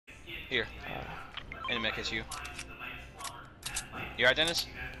Here. Any mech is you. You alright, Dennis?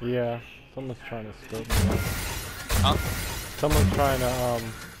 Yeah. Someone's trying to scope me. Huh? Someone's trying to,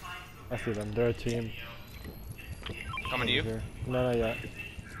 I see them. They're a team. Coming to you? Here. No, not yet.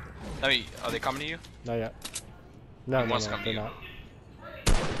 I mean, are they coming to you? Not yet. No, no, One's no, coming they're to you.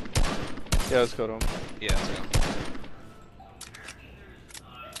 not. Yeah, let's go to him. Yeah, let's go.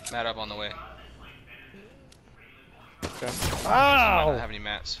 Mat up on the way. Okay. I don't Ow! have any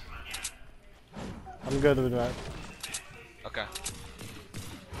mats. I'm good with that. Okay.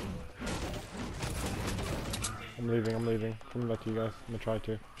 I'm leaving. Coming back to you guys. I'm gonna try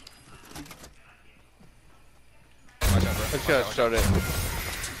to. Watch out, bro. Let's Watch go out, watch start out. it.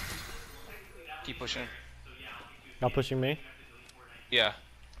 Keep pushing. Not pushing me? Yeah.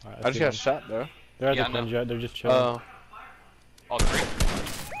 Alright, I just got shot though. They're at Yeah, the I know. fringe yet. They're just chilling. Oh, All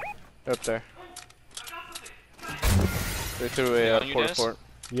three. up there. They threw Yeah, a on you, port Dennis? fort.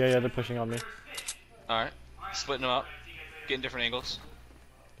 Yeah, they're pushing on me. Alright. Splitting them up. Getting different angles.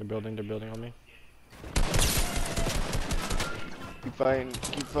 They're building on me. Keep fighting,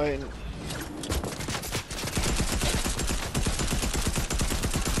 keep fighting.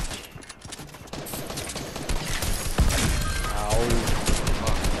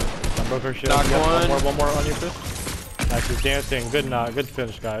 I broke her shield. Knock Yep, one. one more on you, Chris. Nice, he's dancing. Good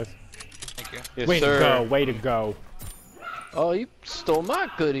finish, guys. Thank you. Yes, Way sir. to go, way to go. Oh, you stole my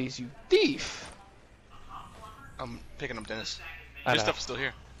goodies, you thief! I'm picking up Dennis. I Your know. stuff's still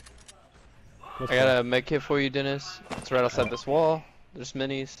here. What's I got a med kit for you, Dennis. It's right outside this wall. There's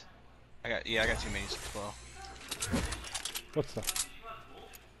minis. I got 2 minis as well. What's that?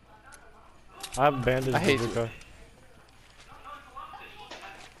 I have bandaged I hate bazooka.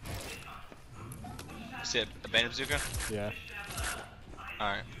 See a bandit bazooka? Yeah,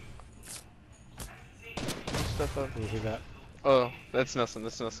 Alright. Stuff up. you see that? Oh, that's nothing.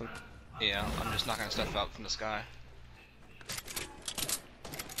 That's nothing. Yeah, I'm just knocking stuff out from the sky.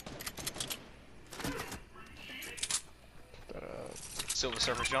 Silver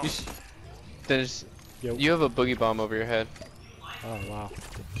Surfer You Jones. Dennis, Yo. you have a boogie bomb over your head. Oh wow.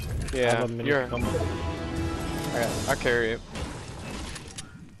 I Yeah, have a mini you're. pump. I'll carry it.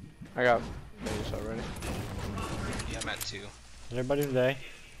 I got minis already. Yeah, I'm at 2. Everybody today.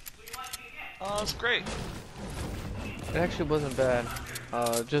 Oh, that's great. It actually wasn't bad.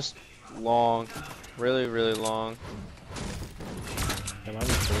 Just long, really long. Yeah, mine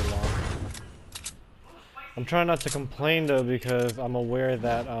was pretty long. I'm trying not to complain though because I'm aware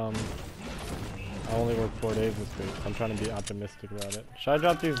that I only work 4 days this week. I'm trying to be optimistic about it. Should I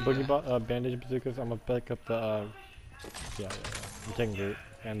drop these boogie bandage bazookas? I'm gonna pick up the yeah. I'm taking Groot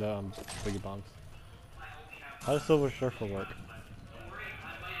and boogie bombs. How does Silver Surfer work?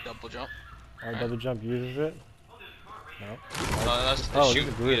 Double jump. Our double jump uses it? No. That's the Oh, shoot. it's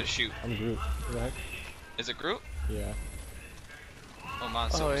a You Groot. gotta shoot. I'm Groot. What the heck? Is it Groot? Yeah. Oh,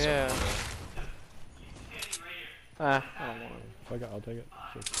 mine's Oh Silver yeah. Surfer. Ah, I don't want it. I'll take it.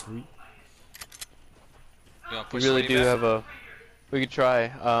 So sweet. You wanna We push really somebody do back? have a. We could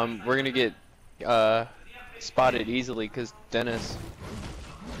try. We're gonna get spotted easily because Dennis.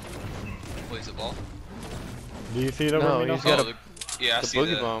 Plays the ball. Do you see it over No, me now? he's got a- Yeah, I The see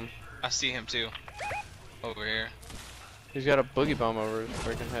boogie bomb. I see him too. Over here. He's got a boogie bomb over his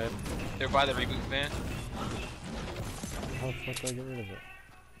freaking head. They're by the reboot van. How the fuck do I get rid of it?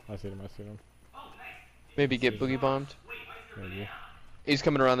 I see him. Maybe get boogie bombed. Maybe. He's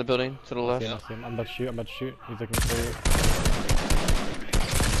coming around the building to the I left. see him. I'm about to shoot. He's looking for you.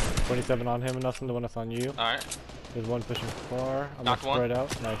 27 on him and nothing. The one that's on you. Alright. There's one pushing far. I'm Knocked gonna spread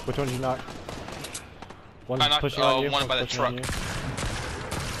out. Nice. Which one did you knock? One's I knocked pushing on you. one by the pushing on truck. you.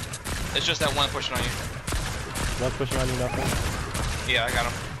 It's just that one pushing on you. One's pushing on you. Nothing. Yeah, I got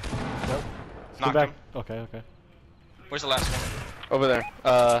him. Nope. Let's go Knocked back. him. Okay. Where's the last one? Over there.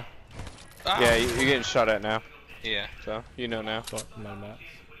 Ah. Yeah, you're getting shot at now. Yeah. So you know now. Got my mats.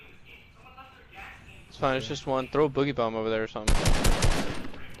 It's fine. It's just one. Throw a boogie bomb over there or something.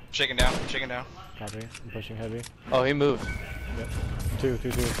 Shaking down. Copy. I'm pushing heavy. Oh, he moved. Yep. Two.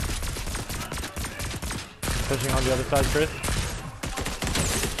 Pushing on the other side, Chris.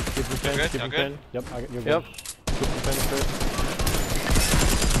 Keep him pinned. good? Keep Y'all him good? pinned. Yep. You're good. Yep. Keep him pinned, Chris.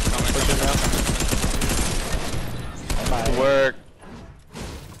 Coming. Push him out. Bye. Good work.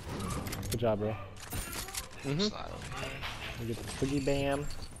 Good job, bro. Slide over here. We get the boogie bam.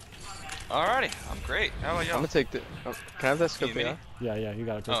 Alrighty, I'm great. How about I'm y'all? gonna take the. Oh, can I have that scope? You need a Yeah. Yeah, you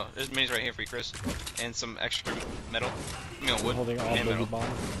got it, Chris. Oh, there's minis right here for you, Chris. And some extra metal. I mean, I'm wood. holding all and metal. boogie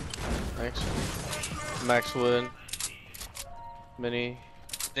bombs. Thanks. Max Wood. Mini.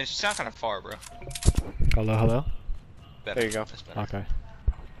 Then you sound kind of far, bro. Hello. Better. There you go. That's better. Okay.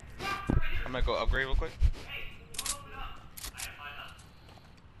 I'm gonna go upgrade real quick.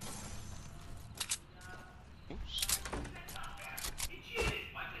 Oops.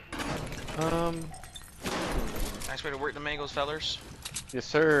 Nice way to work the mangoes, fellers. Yes,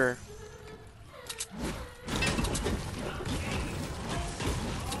 sir.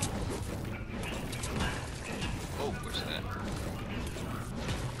 Oh, where's that?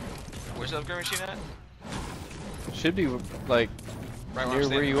 Where's the upgrade machine at? Should be like Right near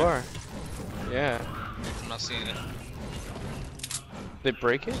where you are. Yeah. I'm not seeing it. They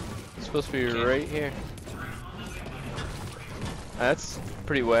break it? It's supposed to be Okay. right here. That's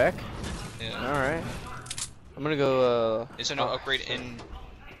pretty whack. Yeah. Alright. I'm gonna go, Is there no upgrade in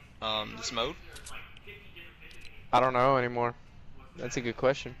this mode? I don't know anymore. That's a good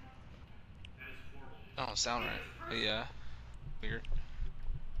question. That don't sound right. But yeah. Weird.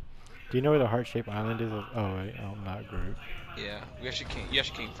 Do you know where the heart-shaped island is? Oh wait, oh, not Groot. Yeah. We actually came. You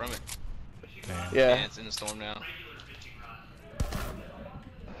actually came from it. Damn. Yeah. And it's in the storm now.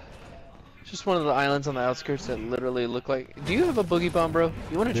 Just one of the islands on the outskirts that literally look like. Do you have a boogie bomb, bro?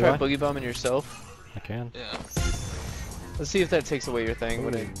 You want to Do try I? boogie bombing yourself? I can. Yeah. Let's see if that takes away your thing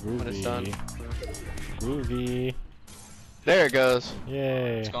when it's done. Groovy. There it goes.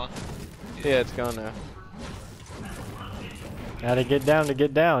 Yay. It's gone. Yeah, it's gone now. Gotta get down to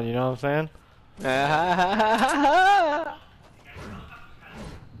get down, you know what I'm saying? I'm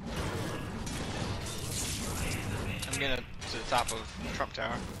gonna to the top of Trump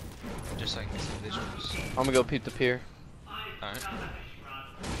Tower. Just so I can get some visuals. I'm gonna go peep the pier. Alright.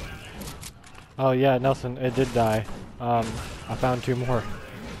 Oh yeah, Nelson, it did die. I found 2 more.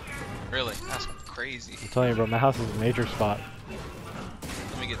 Really? That's crazy. I'm telling you, bro, my house is a major spot.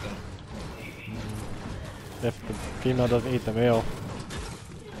 Let me get them. If the female doesn't eat the male.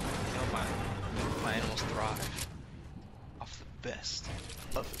 You know, my animals thrive off the best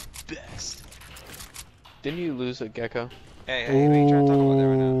of the best. Didn't you lose a gecko? Hey, hey, what are you trying to talk about there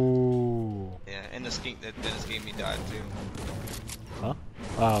right now? Ooh. Yeah, and the skink that Dennis gave me died too. Huh?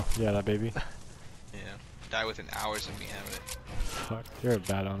 Oh, yeah, that baby. Yeah, died within hours of me having it. Fuck, you're a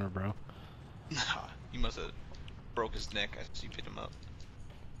bad owner, bro. Nah, you must have broke his neck as you picked him up.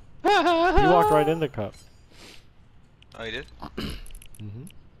 You walked right in the cup. Oh, you did? Mm-hmm.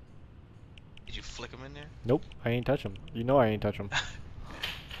 Did you flick him in there? Nope, I ain't touch him. You know I ain't touch him.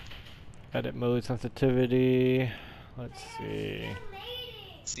 Edit mode sensitivity. Let's see.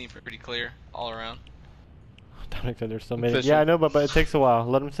 Seemed pretty clear all around. Dominic said there's so many. Fishing. Yeah, I know, but it takes a while.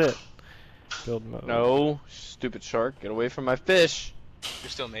 Let him sit. Build mode. No, stupid shark, get away from my fish. You're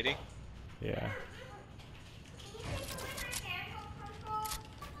still mating? Yeah.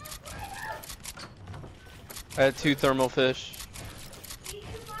 I had 2 thermal fish.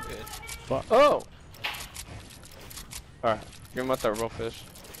 Good. Fuck. Oh! Alright, give me my thermal fish.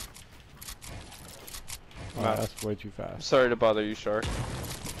 Oh, that's way too fast. Sorry to bother you, shark.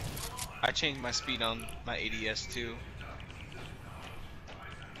 I changed my speed on my ADS too.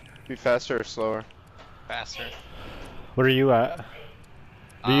 Be faster or slower? Faster. What are you at?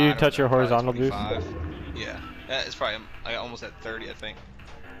 Do you I don't touch your know, probably horizontal boost? 25. Yeah. It's probably like almost at 30, I think.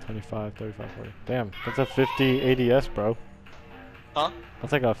 25, 35, 40. Damn, that's a 50 ADS, bro. Huh?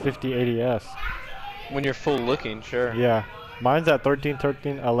 That's like a 50 ADS. When you're full looking, sure. Yeah. Mine's at 13,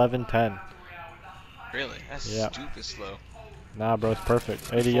 13, 11, 10. Really? That's Yeah. stupid slow. Nah, bro, it's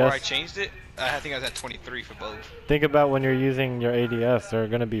perfect. ADS. Before I changed it, I think I was at 23 for both. Think about when you're using your ADS, they're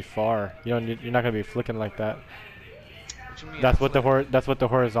gonna be far. You're not gonna be flicking like that. What you mean? That's what the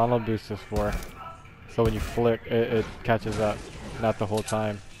horizontal boost is for. So when you flick, it catches up, not the whole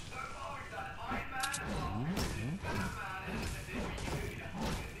time.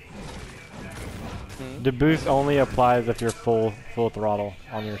 The boost only applies if you're full throttle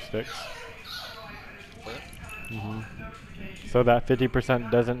on your sticks. What? So that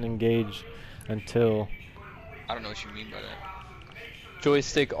 50% doesn't engage until. I don't know what you mean by that.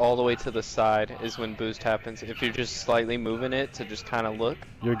 Joystick all the way to the side is when boost happens. If you're just slightly moving it to just kind of look,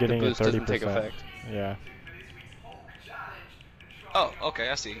 You're getting the boost a 30%. doesn't take effect. Yeah. Oh, okay,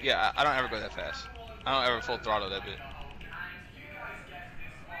 I see. Yeah, I don't ever go that fast. I don't ever full throttle that bit.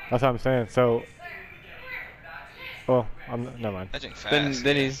 That's what I'm saying. So. Oh, never mind. That thing fast.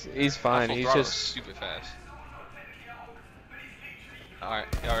 Then yeah. he's My fine. full He's throttle just is super fast. Alright,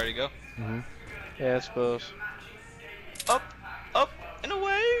 y'all ready to go? yeah, I suppose. Up, up, and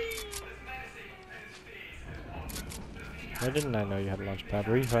away! Why didn't I know you had a launch pad?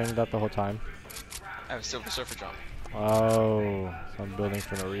 Were you saying that the whole time? I have a Silver Surfer jump. Oh, so I'm building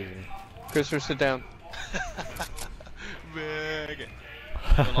for no reason. Christopher, sit down. Bag.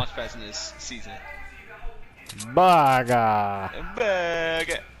 No launch pads in this season. Baga!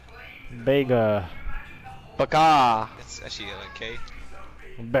 Bag. Bega. Baka. It's actually like K.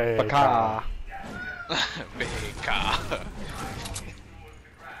 Bega. Baka. Baka.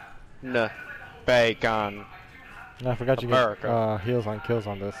 No. Bacon. I forgot you America. get heals on kills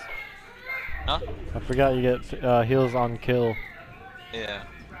on this. Huh? I forgot you get heals on kill. Yeah.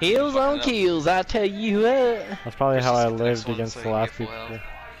 Heels on up. kills, I tell you what. That's probably Just how I get the next lived one against so the you can last get full people. health.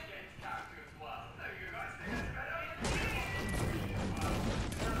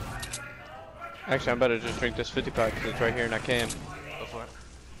 Actually, I'm about to just drink this 50 pack because it's right here and I can. Go for it.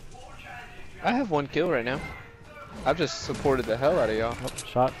 I have 1 kill right now. I've just supported the hell out of y'all. Oh,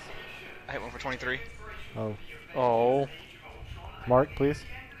 shots. I hit one for 23. Oh. Oh. Mark, please.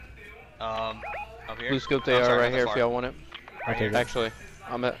 Up here. Blue scope they Oh, I'm are sorry, right not that here if far. y'all want it. I'll take it. Actually,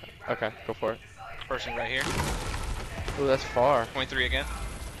 I'm at. Okay, go for it. Person right here. Oh, that's far. 23 again.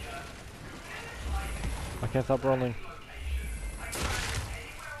 I can't stop rolling.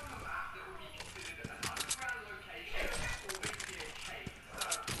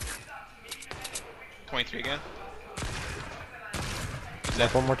 again. Is Mark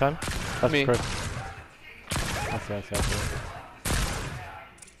that one more time. That's me? Chris. I see.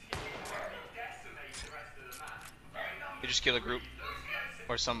 you just kill a group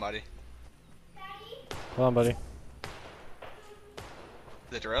or somebody? Hold on, buddy.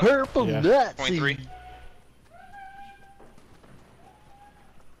 Is it Darrell? Purple Yeah. nuts. 23.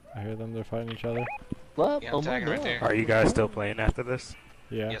 I hear them. They're fighting each other. Yeah, I'm tagging right there. Are you guys still playing after this?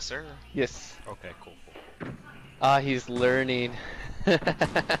 Yeah. Yes, sir. Yes. Okay, cool. Ah, he's learning.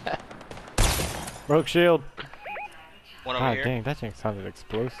 Broke shield. One over God here. dang, that thing sounded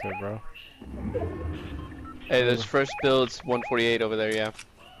explosive, bro. Hey, there's first builds 148 over there, yeah.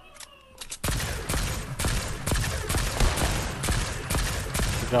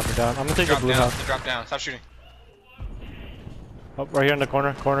 Drop it down. I'm gonna take the Drop blue down. house. Drop down. Stop shooting. Oh, right here in the corner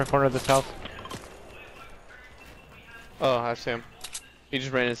of this house. Oh, I see him. He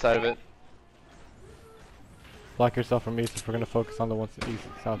just ran inside of it. Block yourself from east if we're gonna focus on the ones east,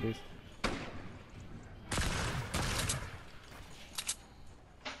 southeast.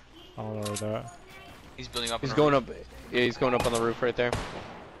 I don't know where they're at. He's building up. He's on going the up. Yeah, he's going up on the roof right there. roof.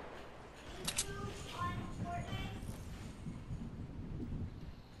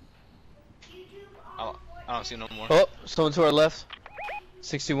 I don't see no more. Oh, someone to our left.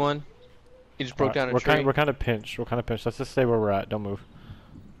 61. He just broke down a tree. We're kind of pinched. Let's just stay where we're at. Don't move.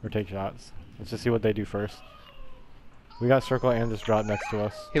 Or take shots. Let's just see what they do first. We got circle and this drop next to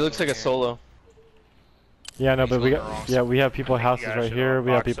us. He looks like a solo. Yeah, no, He's but we going got. wrong. Yeah, we have people I think houses you guys right should here. all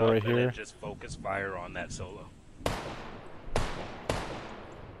We have box people up right and then here. just focus fire on that solo.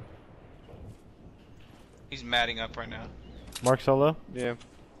 He's matting up right now. Mark solo. Yeah.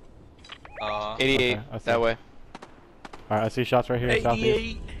 88 Okay, I see. that way. All right, I see shots right here.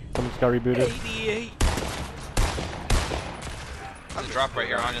 Southeast. Someone just got rebooted. 88. There's a drop right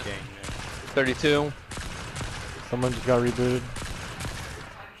here on you. 32. Someone just got rebooted.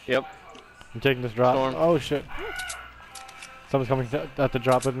 Yep. I'm taking this drop. Storm. Oh shit. Someone's coming at the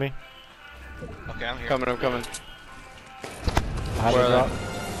drop with me. Okay, I'm here. I'm coming. I have Where a are drop.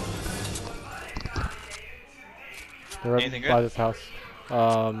 They're Anything right by good? this house.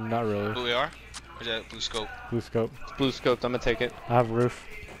 Not really. Blue AR? Or is that blue scope? Blue scope. It's blue scoped. I'm gonna take it. I have roof.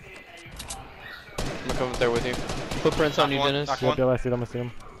 I'm gonna come up there with you. Footprints on Knock you, one, Dennis. knock Yep, one. yep, I see them. I see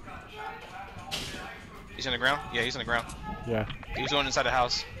them. He's on the ground? Yeah, he's on the ground. Yeah. He was going inside the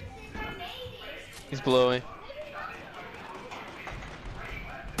house. He's below me.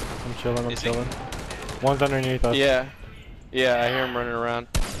 I'm chilling. I'm Is he? chilling. One's underneath us. Yeah. Yeah, I hear him running around.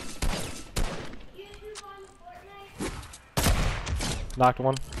 Knocked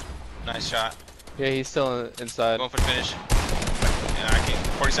one. Nice shot. Yeah, he's still inside. Going for the finish. And I can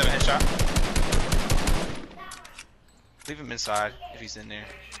 47 headshot. Leave him inside if he's in there.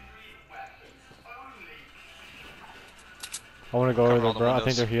 I want to go Cover over all there, the bro. I think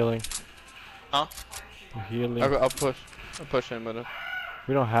windows. they're healing. Huh? They're healing. I'll push. I'll push him, but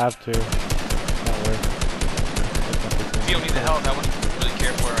We don't have to. Not worth. If you don't need the help, I wouldn't really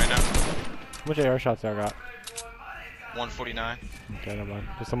care for it right now. How much AR shots I got? 149. Okay, never mind.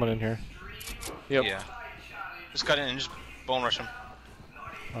 There's someone in here. yep. Yeah. Just cut in and just bone rush him.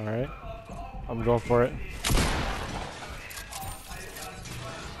 Alright. I'm going for it.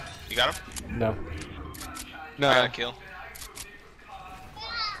 You got him? No. No. I got a kill.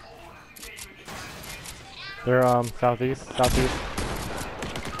 They're southeast. Southeast.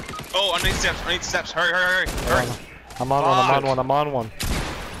 Oh, underneath steps. Underneath steps. Hurry, hurry, hurry. Hurry. I'm on one. I'm on Fuck. one. I'm on one.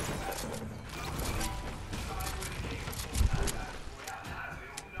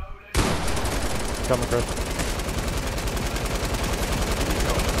 Coming, Chris.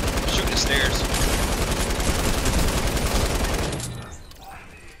 Shoot stairs.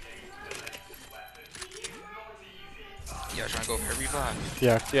 You guys trying to go for a revive?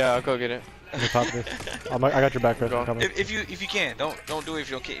 Yeah, Yeah, I'll go get it. on the top of this. I got your back, Chris. I'm coming. If you can, don't do it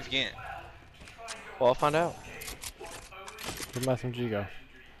if you can't. Well, I'll find out. Where'd my SMG go?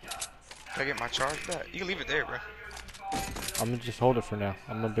 Can I get my charge back? You can leave it there, bro. I'm gonna just hold it for now.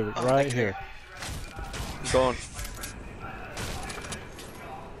 I'm gonna be Oh, right thank you. here. I'm going.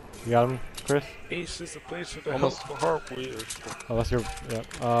 You got him, Chris? Ace is the place for the Almost. helpful hardware. Oh, that's your.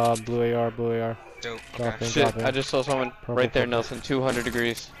 Yeah. Blue AR, blue AR. Dope. Drop Okay. in, Shit, drop in. I just saw someone Purple, right there, purple. Nelson. 200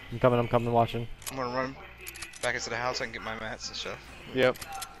 degrees. I'm coming, watching. I'm gonna run back into the house. So I can get my mats and stuff. Yep.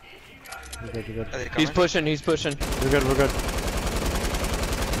 You're good, you're Are good. they He's coming? pushing, he's pushing. We're good, we're good.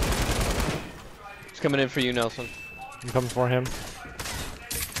 He's coming in for you, Nelson. I'm coming for him.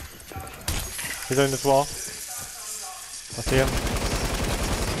 He's on this wall. I see him.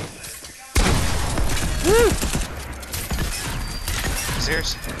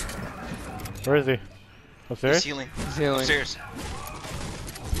 Upstairs. Where is he? He's Upstairs? healing. He's healing. Upstairs.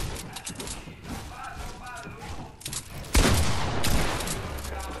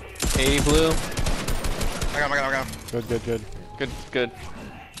 A blue. I got him. Good, good, good. Good.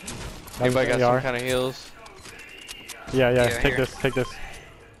 That Anybody was got AR. some kind of heals? Yeah, Yeah, take here. this.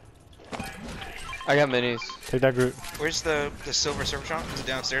 I got minis. Take that group. Where's the silver server shop? Is it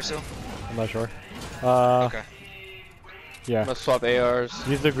downstairs still? I'm not sure. Okay. I'm Yeah. gonna swap ARs.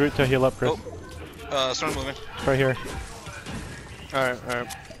 Use the group to heal up, Chris. Storm moving. It's right here. Alright.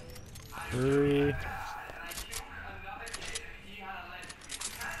 3.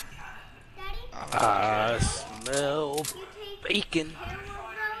 I smell bacon.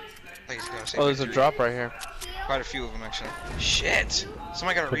 I think he's gonna say Oh, there's a victory. drop right here. Quite a few of them actually. Shit!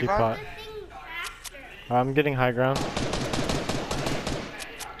 Somebody got a Pretty revive? pot. I'm getting high ground.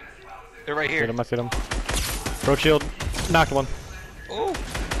 They're right Hit here. him, I see him. Broke shield. Knocked one. Oh!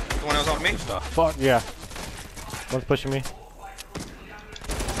 The one that was on me? Fuck, yeah. One's pushing me.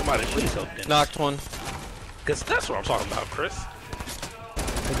 Somebody please help Dennis. Knocked one. Cause that's what I'm talking about, Chris.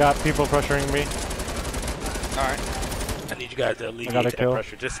 I got people pressuring me. Alright. I need you guys to got a alleviate that kill.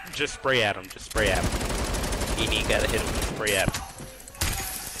 pressure. Just spray at him. Just spray at him. You ain't gotta hit him. Just spray at him.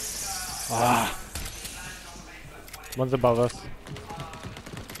 Ah. One's above us.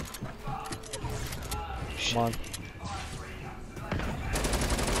 Come on.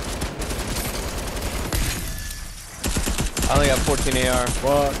 I only got 14 AR.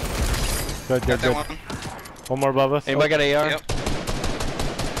 What? Good, Got good, that good. one. One more above us. Anybody got AR? Yep.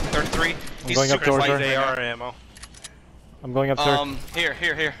 33. He's going up super towards fight her. right now. AR ammo. I'm going up to her.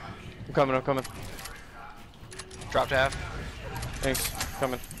 Here. I'm coming. Drop to half. Thanks.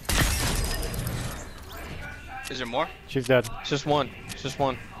 Coming. Is there more? She's dead. It's just one.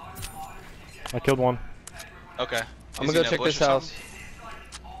 I killed one. Okay. I'm Is gonna he go in that check this bush or house.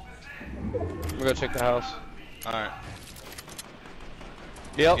 I'm gonna go check the house. something? Alright.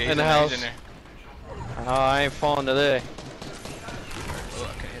 Yep, Yeah, in the he's house. in there. Oh, I ain't falling today. Oh,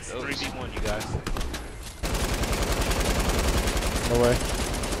 I can't hit those. 3v1, you guys. No way.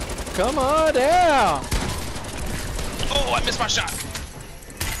 Come on down. Oh, I missed my shot.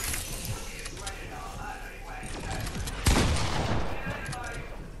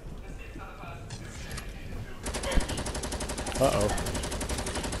 Uh-oh.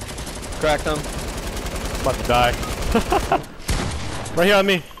 Cracked him. I'm about to die. Right here on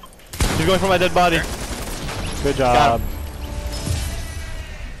me. He's going for my dead body. Good Got job.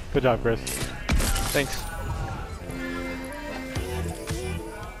 Good job, Chris. Thanks.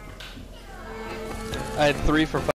 I had 3 for 5.